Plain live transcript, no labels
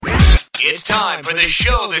It's time for the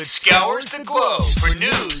show that scours the globe for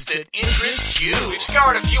news that interests you. We've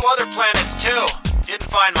scoured a few other planets too. Didn't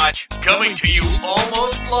find much. Coming to you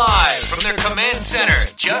almost live from their command center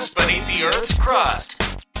just beneath the Earth's crust.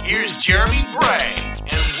 Here's Jeremy Bray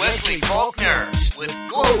and Wesley Faulkner with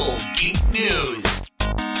Global Geek News.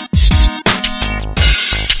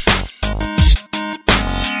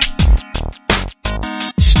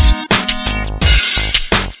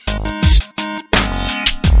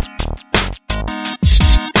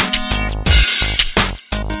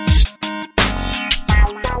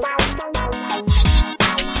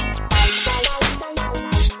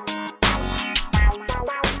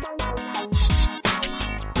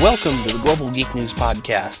 Welcome to the Global Geek News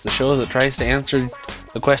Podcast, the show that tries to answer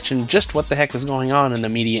the question, just what the heck is going on in the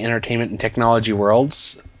media, entertainment, and technology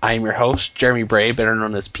worlds. I'm your host, Jeremy Bray, better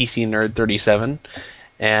known as PC Nerd 37,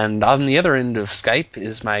 and on the other end of Skype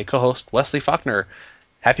is my co-host, Wesley Faulkner.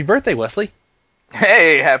 Happy birthday, Wesley.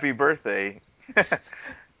 Hey, happy birthday.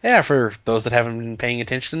 Yeah, for those that haven't been paying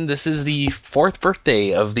attention, this is the 4th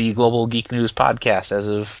birthday of the Global Geek News Podcast as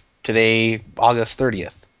of today, August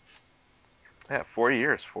 30th. Yeah, 4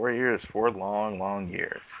 years, 4 long, long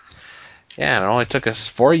years. Yeah, and it only took us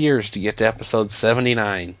 4 years to get to episode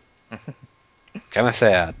 79. Kind of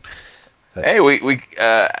sad. But Hey, we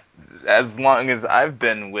as long as I've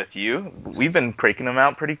been with you, we've been cranking them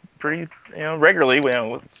out pretty, regularly,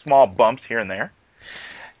 with small bumps here and there.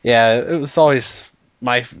 yeah, it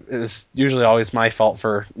was usually always my fault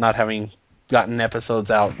for not having gotten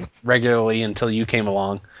episodes out regularly until you came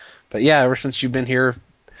along. But yeah, ever since you've been here,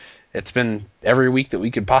 it's been every week that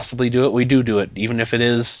we could possibly do it, we do it, even if it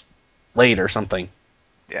is late or something.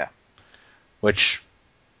 Yeah. Which,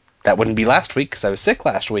 that wouldn't be last week because I was sick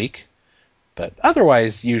last week. But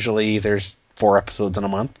otherwise, usually there's 4 episodes in a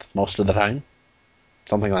month, most of the time.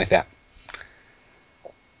 Something like that.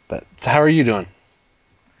 But how are you doing?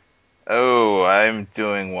 Oh, I'm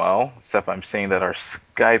doing well, except I'm seeing that our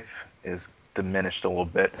Skype is diminished a little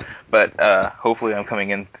bit. But hopefully I'm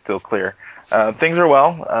coming in still clear. Things are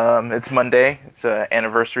well. It's Monday. It's an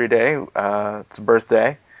anniversary day. It's a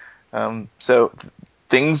birthday. So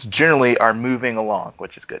things generally are moving along,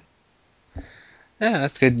 which is good. Yeah,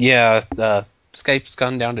 that's good. Yeah, Skype's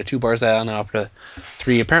gone down to 2 bars now up to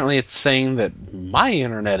 3. Apparently it's saying that my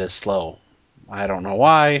internet is slow. I don't know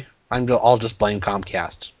why. I'll just blame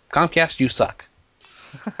Comcast. Comcast, you suck.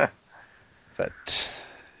 But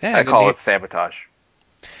yeah, I call it sabotage.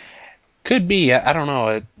 Could be. I don't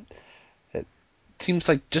know. It seems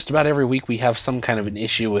like just about every week we have some kind of an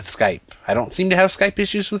issue with Skype. I don't seem to have Skype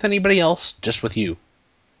issues with anybody else, just with you.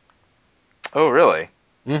 Oh, really?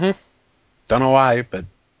 Mm-hmm. Don't know why, but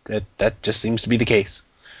that just seems to be the case.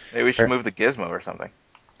 Maybe we should move to Gizmo or something.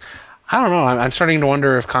 I don't know. I'm starting to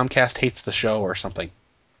wonder if Comcast hates the show or something.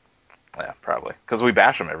 Yeah, probably. Because we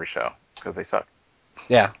bash them every show, because they suck.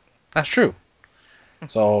 Yeah, that's true.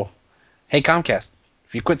 So, hey Comcast,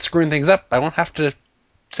 if you quit screwing things up, I won't have to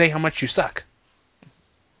say how much you suck.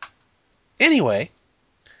 Anyway,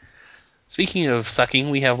 speaking of sucking,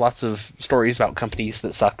 we have lots of stories about companies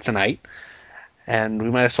that suck tonight. And we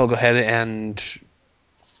might as well go ahead and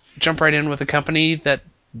jump right in with a company that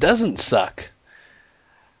doesn't suck.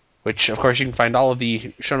 Which, of course, you can find all of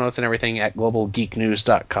the show notes and everything at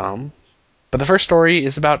globalgeeknews.com. But the first story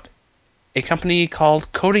is about a company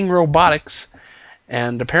called Coding Robotics.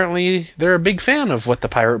 And apparently they're a big fan of what the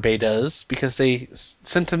Pirate Bay does because they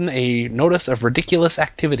sent him a notice of ridiculous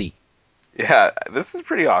activity. Yeah, this is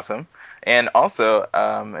pretty awesome. And also,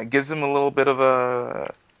 it gives them a little bit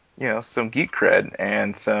of some geek cred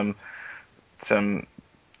and some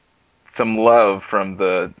love from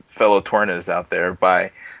the fellow Tornas out there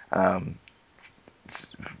by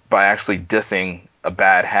actually dissing a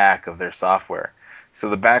bad hack of their software. So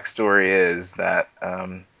the backstory is that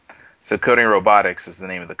so Coding Robotics is the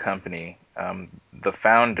name of the company. The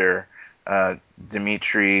founder,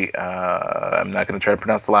 Dimitri, I'm not going to try to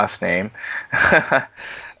pronounce the last name.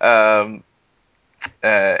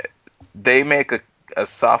 They make a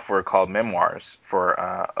software called Memoirs for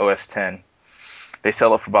OS X. They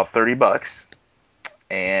sell it for about $30,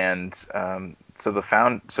 and so the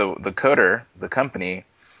coder, the company,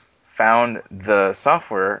 found the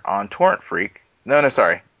software on Torrent Freak. No,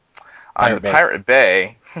 sorry, on the Pirate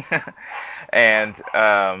Bay, and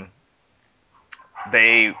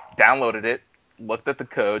they downloaded it, looked at the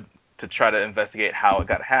code to try to investigate how it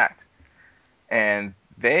got hacked, and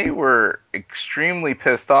they were extremely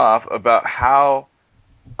pissed off about how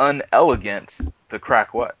unelegant the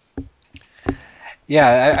crack was.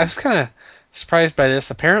 Yeah, I was kind of surprised by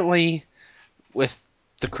this. Apparently, with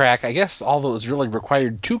the crack, I guess all that was really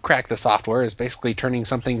required to crack the software is basically turning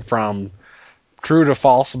something from true to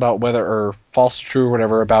false about whether, or false to true or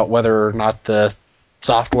whatever, about whether or not the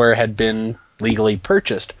software had been legally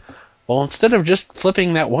purchased. Well, instead of just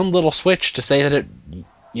flipping that one little switch to say that it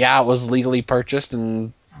was legally purchased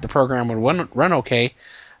and the program would run okay,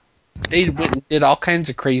 they went and did all kinds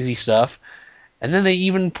of crazy stuff. And then they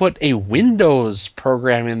even put a Windows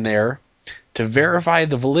program in there to verify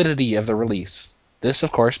the validity of the release. This,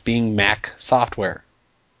 of course, being Mac software.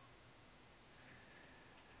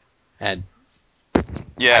 And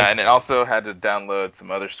Yeah, and it also had to download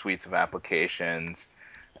some other suites of applications,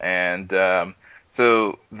 and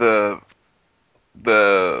so the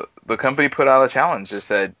company put out a challenge. It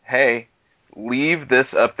said, "Hey, leave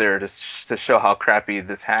this up there to show how crappy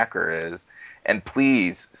this hacker is, and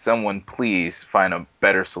please, someone, please find a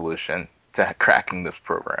better solution to cracking this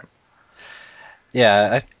program." yeah,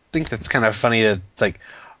 I think that's kind of funny that it's like,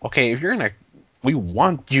 okay, if you're gonna, we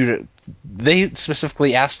want you to. They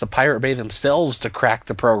specifically asked the Pirate Bay themselves to crack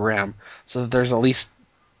the program, so that there's at least,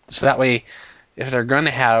 so that way, if they're going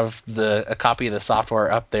to have a copy of the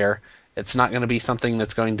software up there, it's not going to be something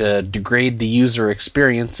that's going to degrade the user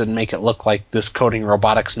experience and make it look like this coding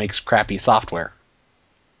robotics makes crappy software.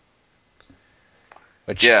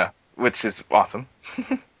 Which is awesome.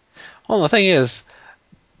 Well, the thing is,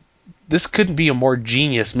 this couldn't be a more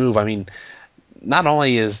genius move. I mean, not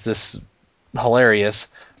only is this hilarious,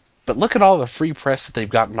 but look at all the free press that they've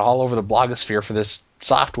gotten all over the blogosphere for this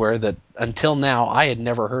software that until now I had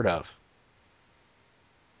never heard of.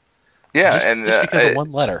 Yeah, Just because of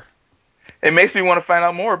one letter. it makes me want to find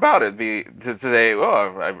out more about it. To say,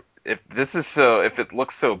 if it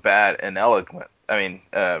looks so bad and eloquent, I mean,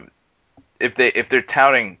 if they're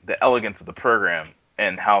touting the elegance of the program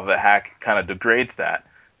and how the hack kind of degrades that,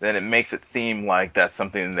 then it makes it seem like that's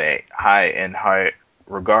something they high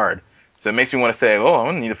regard. So it makes me want to say, oh, I'm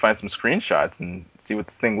gonna need to find some screenshots and see what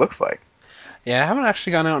this thing looks like. Yeah, I haven't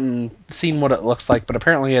actually gone out and seen what it looks like, but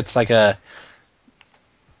apparently it's like a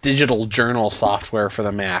digital journal software for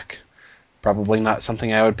the Mac. Probably not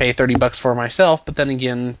something I would pay $30 for myself, but then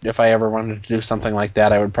again, if I ever wanted to do something like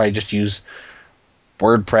that, I would probably just use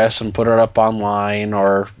WordPress and put it up online,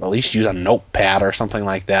 or at least use a notepad or something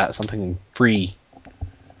like that, something free.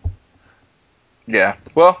 Yeah,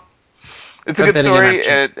 well, it's a But good then again,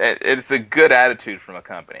 story. It's a good attitude from a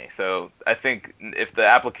company. So I think if the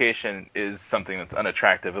application is something that's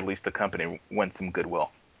unattractive, at least the company wants some goodwill.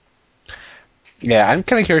 yeah, I'm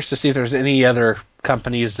kind of curious to see if there's any other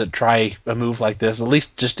companies that try a move like this, at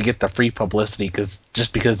least just to get the free publicity, because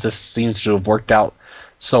this seems to have worked out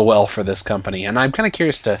so well for this company. And I'm kind of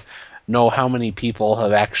curious to know how many people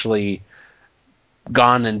have actually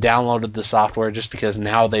gone and downloaded the software just because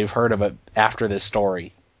now they've heard of it after this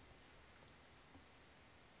story.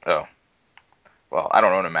 Oh, well, I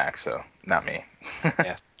don't own a Mac, so not me.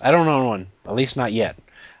 Yeah, I don't own one, at least not yet.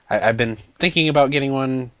 I've been thinking about getting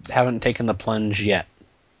one, haven't taken the plunge yet.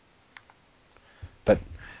 But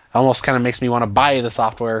it almost kind of makes me want to buy the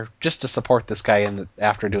software just to support this guy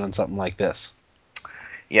after doing something like this.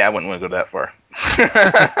 Yeah, I wouldn't want to go that far.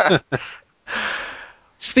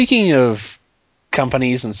 Speaking of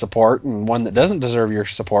companies and support, and one that doesn't deserve your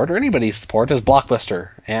support or anybody's support is Blockbuster,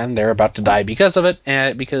 and they're about to die because of it,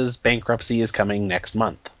 and because bankruptcy is coming next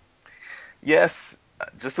month. Yes,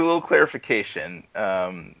 just a little clarification.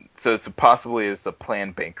 So it's a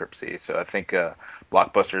planned bankruptcy. So I think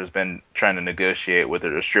Blockbuster has been trying to negotiate with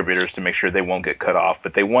their distributors to make sure they won't get cut off,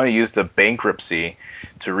 but they want to use the bankruptcy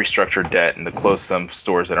to restructure debt and to close some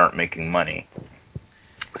stores that aren't making money.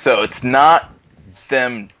 So it's not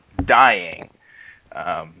them dying,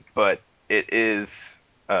 but it is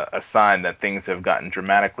a sign that things have gotten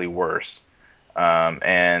dramatically worse,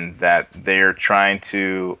 and that they're trying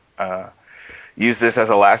to use this as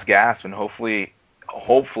a last gasp, and hopefully,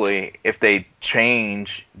 if they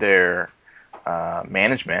change their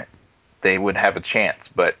management, they would have a chance.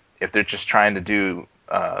 But if they're just trying to do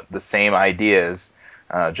the same ideas,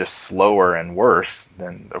 just slower and worse,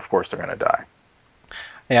 then of course they're going to die.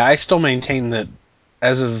 Yeah, I still maintain that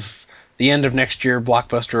as of the end of next year,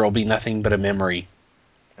 Blockbuster will be nothing but a memory.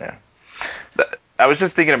 Yeah. I was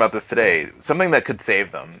just thinking about this today. Something that could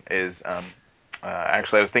save them is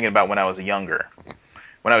actually I was thinking about when I was younger.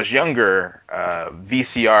 When I was younger,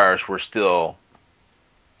 VCRs were still,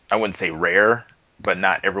 I wouldn't say rare, but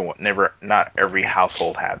not every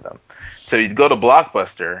household had them. So you'd go to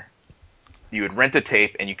Blockbuster, you would rent a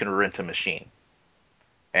tape, and you can rent a machine.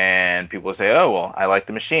 And people would say, "Oh, well, I like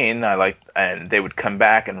the machine. And they would come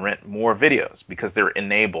back and rent more videos because they're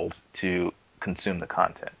enabled to consume the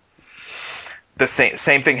content. The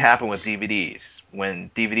same thing happened with DVDs.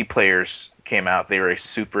 When DVD players came out, they were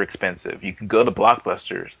super expensive. You could go to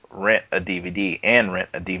Blockbusters, rent a DVD, and rent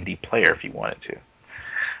a DVD player if you wanted to.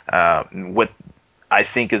 What I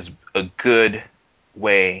think is a good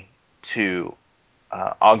way to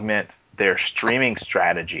augment their streaming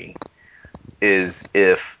strategy is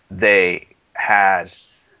if they had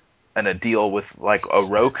a deal with like a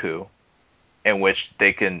Roku in which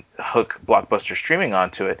they can hook Blockbuster streaming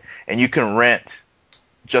onto it, and you can rent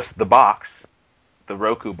just the box, the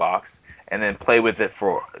Roku box, and then play with it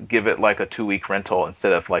give it like a 2-week rental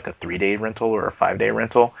instead of like a 3-day rental or a 5-day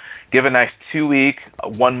rental. Give a nice 2-week,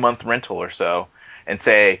 1-month rental or so, and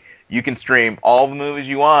say you can stream all the movies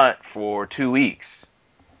you want for 2 weeks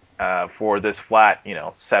for this flat,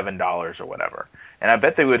 $7 or whatever. And I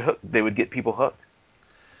bet they would get people hooked.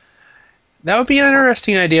 That would be an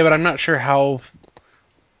interesting idea, but I'm not sure how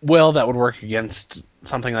well that would work against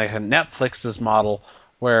something like a Netflix's model,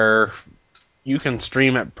 where you can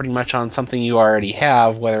stream it pretty much on something you already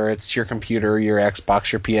have, whether it's your computer, your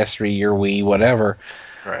Xbox, your PS3, your Wii, whatever.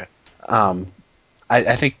 Right.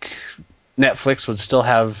 I think Netflix would still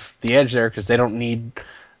have the edge there because they don't need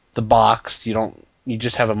the box. You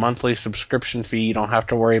just have a monthly subscription fee. You don't have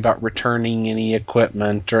to worry about returning any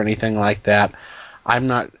equipment or anything like that.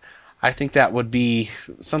 I think that would be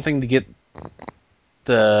something to get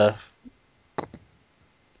the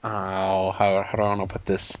how do I want to put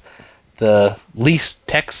this? The least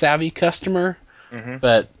tech savvy customer,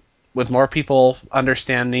 but with more people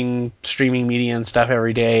understanding streaming media and stuff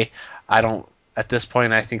every day, at this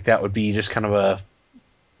point, I think that would be just kind of a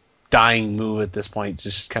dying move at this point,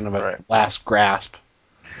 just kind of a last grasp.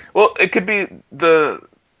 Well, it could be the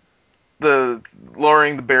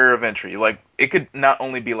lowering the barrier of entry. Like, it could not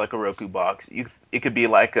only be like a Roku box, it could be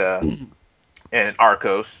like an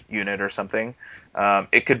Arcos unit or something.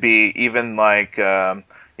 It could be even like the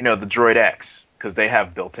Droid X, because they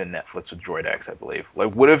have built-in Netflix with Droid X, I believe.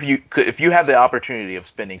 Like, what if you had the opportunity of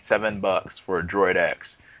spending $7 for a Droid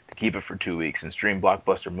X to keep it for 2 weeks and stream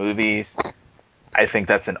Blockbuster movies? I think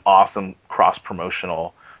that's an awesome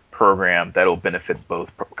cross-promotional program that'll benefit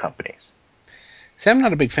both companies. See, I'm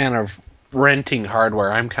not a big fan of renting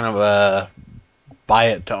hardware. I'm kind of a buy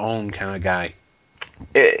it to own kind of guy.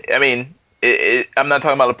 I'm not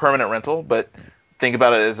talking about a permanent rental, but think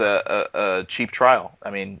about it as a cheap trial.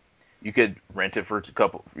 I mean, you could rent it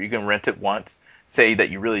you can rent it once, say that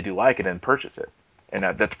you really do like it, and purchase it. And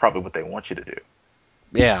that's probably what they want you to do.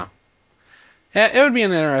 Yeah. It would be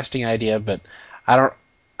an interesting idea, but I don't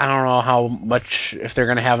know how much, if they're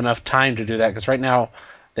going to have enough time to do that, because right now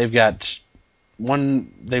they've got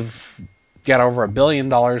over $1 billion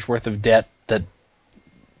worth of debt that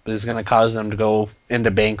is going to cause them to go into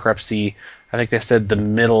bankruptcy. I think they said the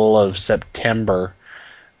middle of September,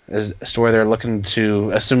 as to where they're looking to,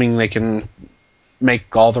 assuming they can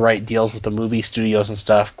make all the right deals with the movie studios and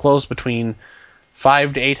stuff, close between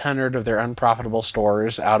 500 to 800 of their unprofitable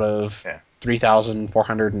stores out of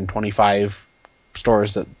 3,425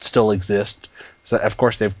 stores that still exist. So, of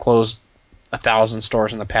course, they've closed 1,000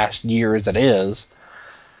 stores in the past year as it is.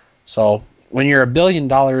 So when you're $1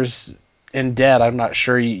 billion in debt, I'm not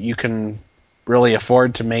sure you can really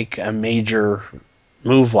afford to make a major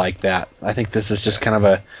move like that. I think this is just kind of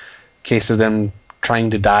a case of them trying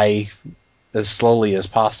to die as slowly as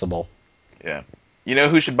possible. Yeah. You know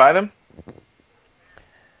who should buy them?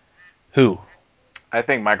 Who? I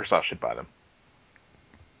think Microsoft should buy them.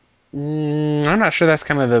 I'm not sure that's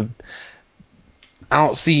kind of I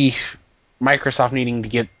don't see Microsoft needing to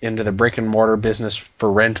get into the brick and mortar business for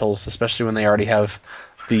rentals, especially when they already have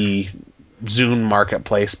the Zune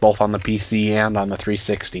marketplace both on the PC and on the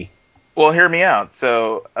 360. Well, hear me out.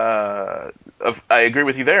 So I agree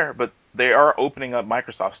with you there, but they are opening up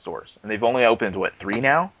Microsoft stores, and they've only opened 3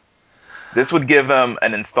 now. This would give them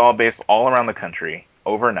an install base all around the country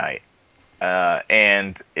overnight,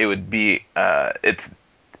 and it would be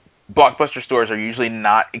Blockbuster stores are usually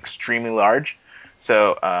not extremely large,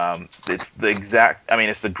 so it's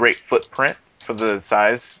it's the great footprint for the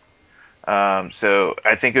size. So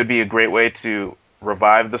I think it would be a great way to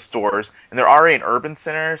revive the stores, and they're already in urban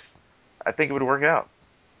centers. I think it would work out.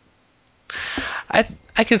 I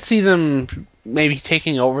could see them maybe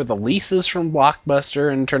taking over the leases from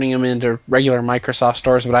Blockbuster and turning them into regular Microsoft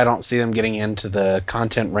stores, but I don't see them getting into the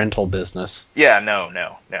content rental business. Yeah, no,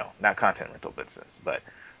 not content rental business, but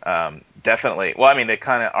definitely. Well, I mean, they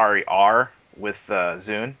kind of already are with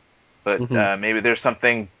Zune, but maybe there's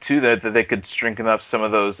something to that they could strengthen up some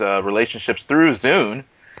of those relationships through Zune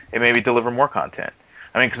and maybe deliver more content.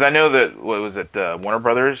 I mean, because I know that Warner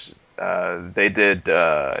Brothers, they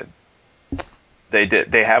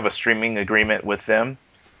have a streaming agreement with them,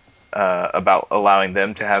 about allowing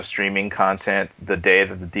them to have streaming content the day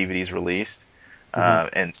that the DVD is released,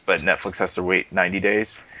 but Netflix has to wait 90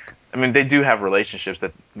 days. I mean, they do have relationships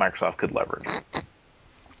that Microsoft could leverage.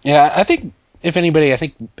 Yeah, I think if anybody, I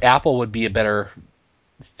think Apple would be a better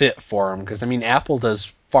fit for them because I mean, Apple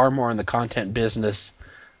does far more in the content business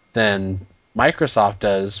than Microsoft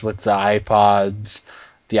does with the iPods,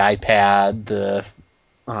 the iPad,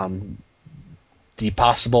 um, the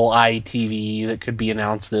possible iTV that could be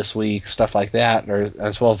announced this week, stuff like that, or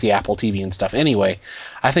as well as the Apple TV and stuff. Anyway,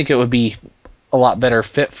 I think it would be a lot better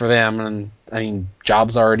fit for them. And I mean,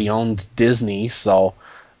 Jobs already owns Disney, so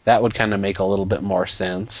that would kind of make a little bit more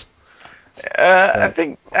sense. I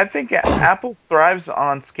think Apple thrives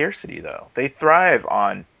on scarcity, though. They thrive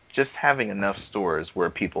on just having enough stores where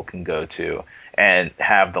people can go to and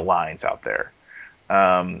have the lines out there.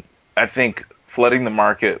 I think flooding the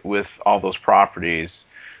market with all those properties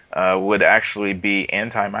would actually be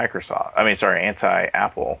anti-Microsoft. I mean, sorry,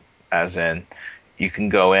 anti-Apple, as in you can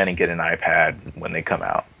go in and get an iPad when they come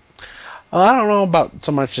out. Well, I don't know about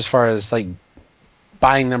so much as far as like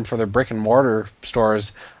buying them for their brick and mortar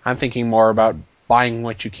stores. I'm thinking more about buying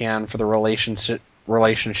what you can for the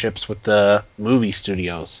relationships with the movie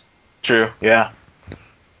studios. True. Yeah.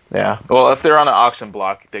 Yeah. Well, if they're on an auction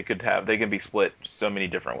block, they can be split so many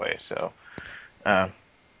different ways. So, uh,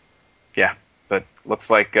 yeah. But looks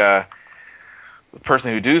like the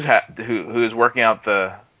person who is working out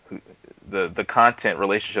the content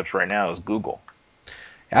relationships right now is Google.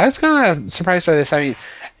 I was kind of surprised by this. I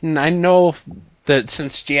mean, I know that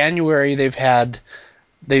since January they've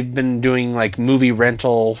been doing like movie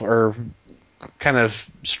rental or kind of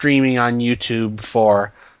streaming on YouTube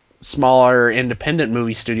for smaller independent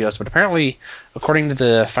movie studios, but apparently, according to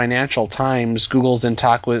the Financial Times, Google's in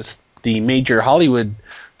talk with the major Hollywood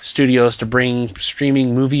studios to bring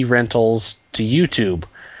streaming movie rentals to YouTube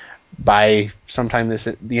by sometime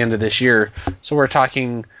at the end of this year. So we're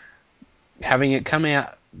talking having it come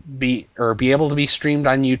out be able to be streamed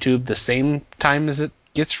on YouTube the same time as it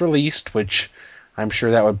gets released, which I'm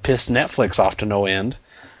sure that would piss Netflix off to no end.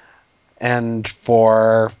 And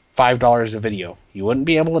for $5 a video, you wouldn't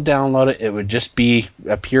be able to download it. It would just be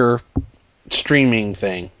a pure streaming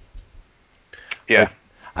thing. Yeah.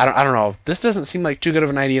 But I don't know. This doesn't seem like too good of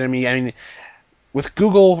an idea to me. I mean, with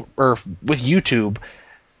Google or with YouTube,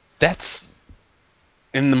 that's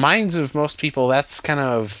in the minds of most people, that's kind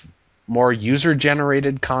of more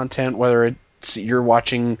user-generated content, whether it's you're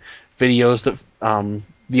watching videos that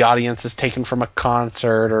the audience is taken from a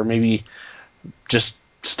concert or maybe just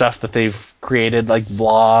stuff that they've created like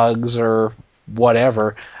vlogs or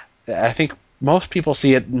whatever. I think most people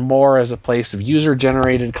see it more as a place of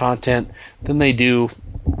user-generated content than they do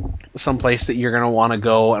some place that you're going to want to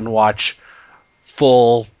go and watch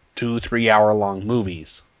full 2-3 hour long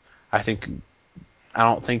movies. I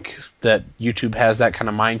don't think that YouTube has that kind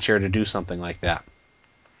of mindshare to do something like that.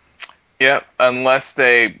 Yeah, unless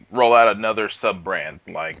they roll out another sub brand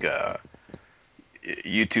like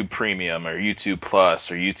YouTube Premium or YouTube Plus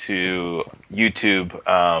or YouTube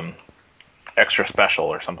Extra Special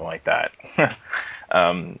or something like that.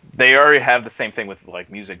 They already have the same thing with like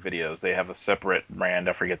music videos. They have a separate brand.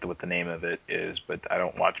 I forget what the name of it is, but I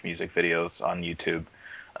don't watch music videos on YouTube.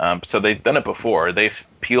 So they've done it before. They've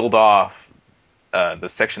peeled off the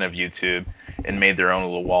section of YouTube and made their own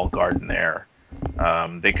little walled garden there.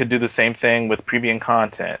 They could do the same thing with premium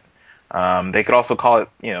content. They could also call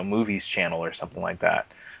it, movies channel or something like that.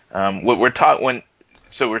 What we're taught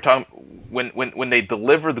we're talking when they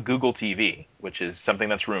deliver the Google TV, which is something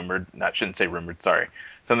that's rumored, not shouldn't say rumored, sorry,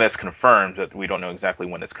 something that's confirmed that we don't know exactly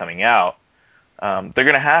when it's coming out. They're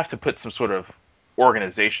going to have to put some sort of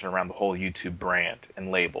organization around the whole YouTube brand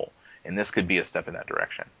and label, and this could be a step in that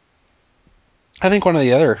direction. I think one of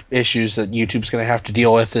the other issues that YouTube's going to have to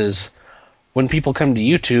deal with is when people come to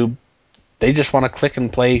YouTube, they just want to click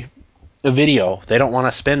and play a video. They don't want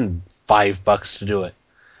to spend $5 to do it.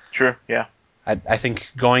 Sure, yeah. I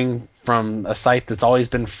think going from a site that's always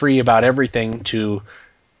been free about everything to,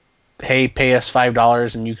 hey, pay us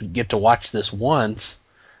 $5 and you could get to watch this once,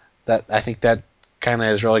 I think that kind of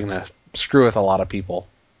is really going to screw with a lot of people.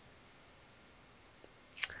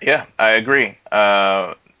 Yeah, I agree.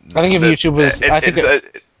 I think if YouTube was,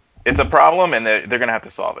 it's a problem, and they're going to have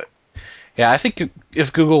to solve it. Yeah, I think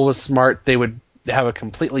if Google was smart, they would have a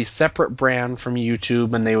completely separate brand from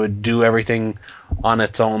YouTube, and they would do everything on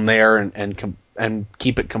its own there, and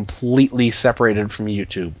keep it completely separated from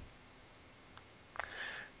YouTube.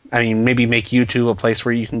 I mean, maybe make YouTube a place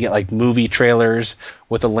where you can get like movie trailers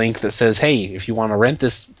with a link that says, "Hey, if you want to rent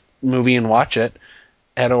this movie and watch it,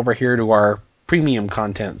 head over here to our premium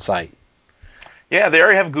content site." Yeah, they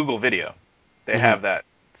already have Google Video. They Mhm. have that.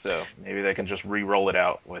 So maybe they can just re-roll it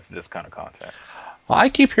out with this kind of content. Well, I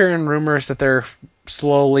keep hearing rumors that they're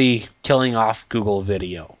slowly killing off Google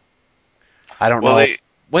Video. I don't Well, know they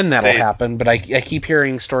when that'll they happen, but I keep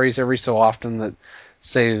hearing stories every so often that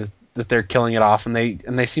say that they're killing it off, and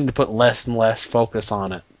they seem to put less and less focus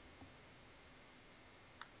on it.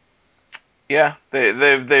 yeah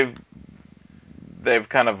they've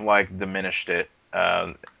kind of like diminished it,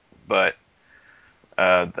 but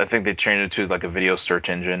I think they changed it to like a video search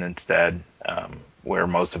engine instead, where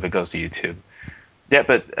most of it goes to YouTube. Yeah,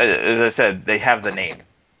 but as I said, they have the name.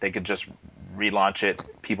 They could just relaunch it.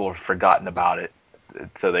 People have forgotten about it,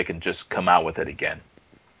 so they can just come out with it again.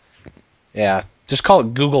 Yeah, just call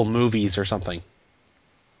it Google Movies or something.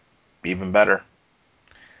 Even better.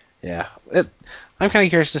 Yeah, I'm kind of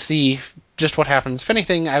curious to see just what happens. If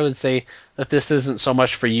anything, I would say that this isn't so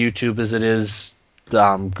much for YouTube as it is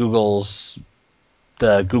the Google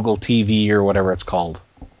TV or whatever it's called.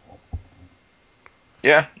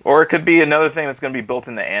 Yeah, or it could be another thing that's going to be built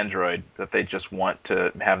into Android that they just want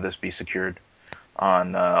to have this be secured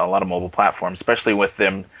on a lot of mobile platforms, especially with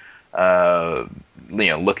them, uh,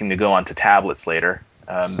 looking to go onto tablets later.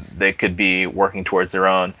 They could be working towards their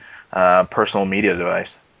own personal media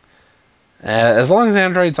device. As long as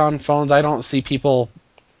Android's on phones, I don't see people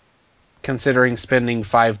considering spending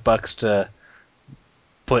 $5 to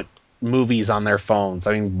put movies on their phones.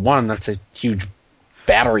 I mean, one, that's a huge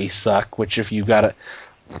battery suck, which if you've got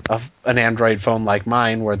an Android phone like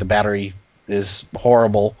mine where the battery is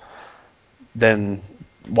horrible, then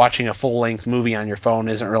watching a full length movie on your phone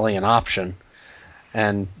isn't really an option.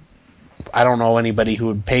 And I don't know anybody who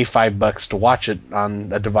would pay $5 to watch it on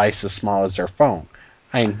a device as small as their phone.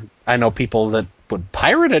 I know people that would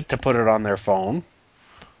pirate it to put it on their phone.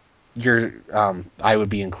 I would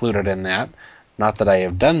be included in that. Not that I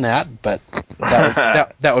have done that, but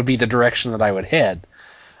that would be the direction that I would head.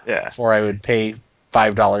 Yeah. Before I would pay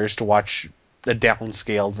 $5 to watch a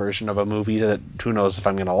downscaled version of a movie that who knows if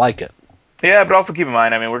I'm going to like it. Yeah, but also keep in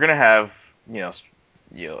mind, I mean, we're going to have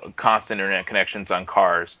constant internet connections on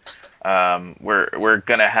cars. We're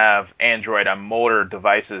going to have Android on more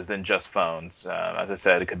devices than just phones. As I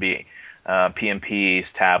said, it could be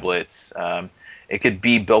PMPs, tablets. It could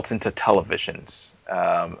be built into televisions,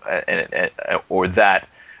 or that.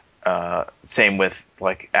 Same with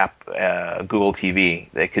like Google TV.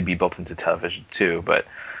 They could be built into television too, but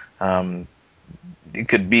um, it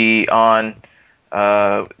could be on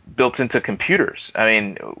built into computers. I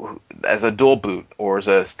mean, as a dual boot or as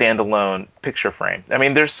a standalone picture frame. I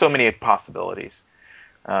mean, there's so many possibilities.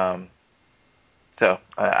 Um,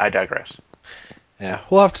 I digress. Yeah,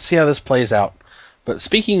 we'll have to see how this plays out. But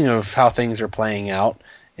speaking of how things are playing out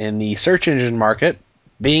in the search engine market,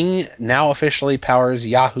 Bing now officially powers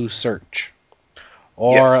Yahoo Search, Yes,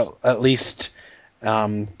 or at least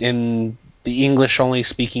in the English-only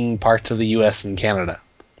speaking parts of the U.S. and Canada.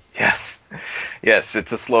 yes, yes.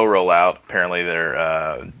 It's a slow rollout. Apparently,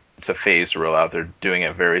 it's a phased rollout. They're doing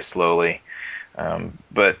it very slowly.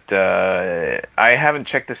 But I haven't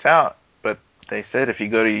checked this out. But they said if you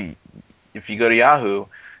go to Yahoo,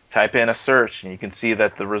 type in a search, and you can see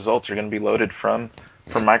that the results are going to be loaded from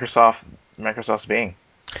Microsoft's Bing.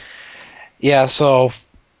 Yeah, so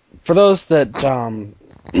for those that,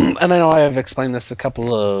 and I know I have explained this a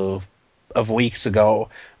couple of weeks ago,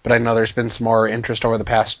 but I know there's been some more interest over the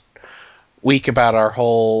past week about our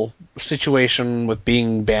whole situation with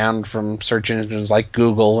being banned from search engines like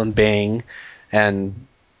Google and Bing, and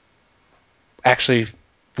actually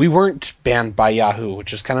we weren't banned by Yahoo,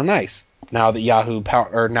 which is kind of nice. Now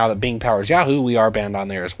that Bing powers Yahoo, we are banned on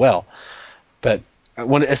there as well. But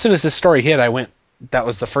as soon as this story hit, that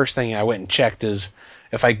was the first thing I went and checked is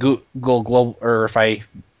if I Google global or if I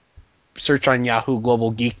search on Yahoo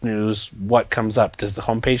Global Geek News, what comes up? Does the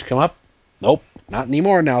homepage come up? Nope, not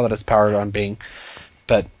anymore now that it's powered on Bing.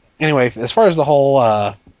 But anyway, as far as the whole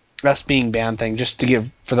us being banned thing, just to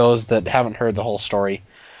give for those that haven't heard the whole story,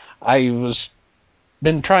 I was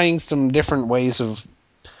been trying some different ways of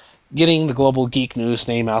getting the Global Geek News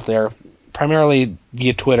name out there, primarily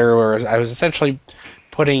via Twitter, where I was essentially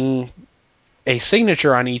putting a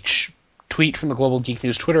signature on each tweet from the Global Geek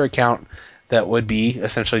News Twitter account that would be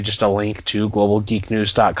essentially just a link to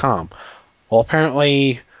globalgeeknews.com. Well,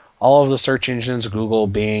 apparently all of the search engines, Google,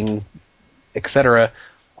 Bing, etc.,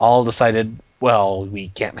 all decided, well, we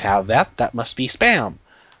can't have that. That must be spam.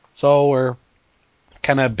 So we're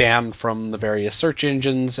kind of banned from the various search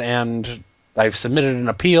engines, and I've submitted an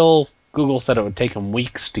appeal. Google said it would take them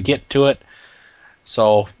weeks to get to it.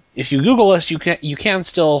 So if you Google us, you can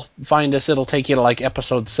still find us. It'll take you to like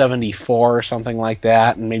episode 74 or something like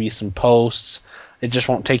that, and maybe some posts. It just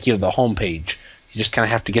won't take you to the homepage. You just kind of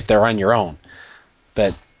have to get there on your own.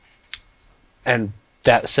 But, and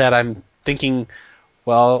that said, I'm thinking,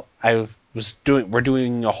 well, we're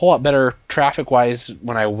doing a whole lot better traffic-wise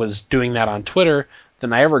when I was doing that on Twitter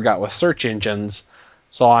than I ever got with search engines.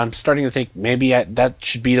 So I'm starting to think maybe that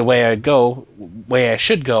should be the way I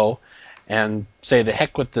should go, and say the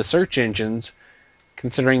heck with the search engines,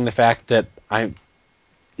 considering the fact that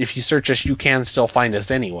if you search us, you can still find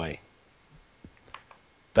us anyway.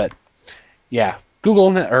 But yeah,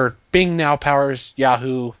 Google or Bing now powers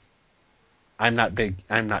Yahoo. I'm not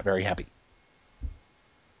very happy.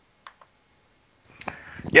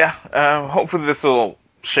 Yeah, hopefully this will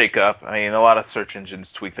shake up. I mean, a lot of search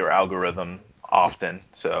engines tweak their algorithm often,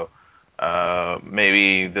 so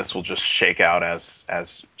maybe this will just shake out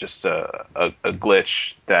as just a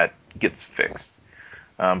glitch that gets fixed.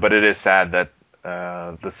 But it is sad that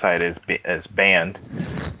the site is banned.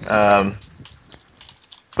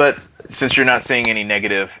 But since you're not seeing any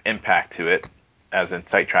negative impact to it, as in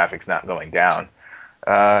site traffic's not going down,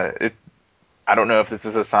 I don't know if this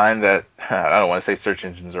is a sign that I don't want to say search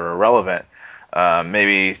engines are irrelevant.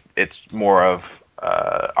 Maybe it's more of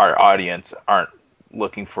our audience aren't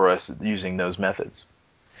looking for us using those methods.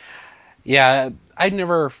 Yeah,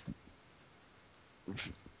 whenever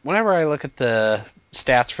I look at the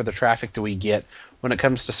stats for the traffic that we get when it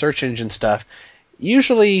comes to search engine stuff,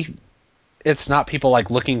 usually it's not people like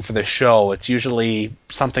looking for the show. It's usually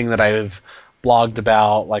something that I've blogged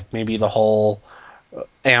about, like maybe the whole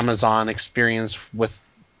Amazon experience with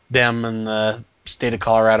them in the state of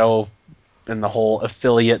Colorado and the whole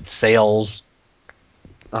affiliate sales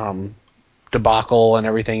debacle and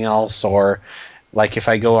everything else. Or like if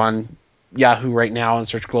I go on Yahoo right now and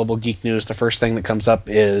search Global Geek News, the first thing that comes up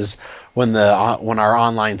is when our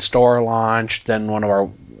online store launched, then one of our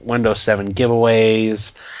Windows 7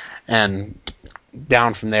 giveaways, and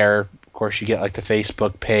down from there, of course, you get like the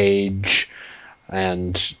Facebook page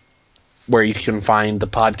and where you can find the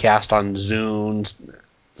podcast on Zune,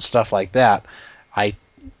 stuff like that. Not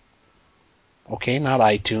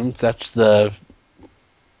iTunes. That's the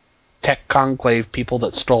Tech Conclave people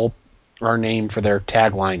that stole our name for their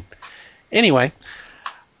tagline. Anyway,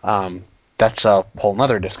 that's a whole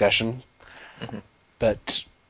nother discussion. Mm-hmm. But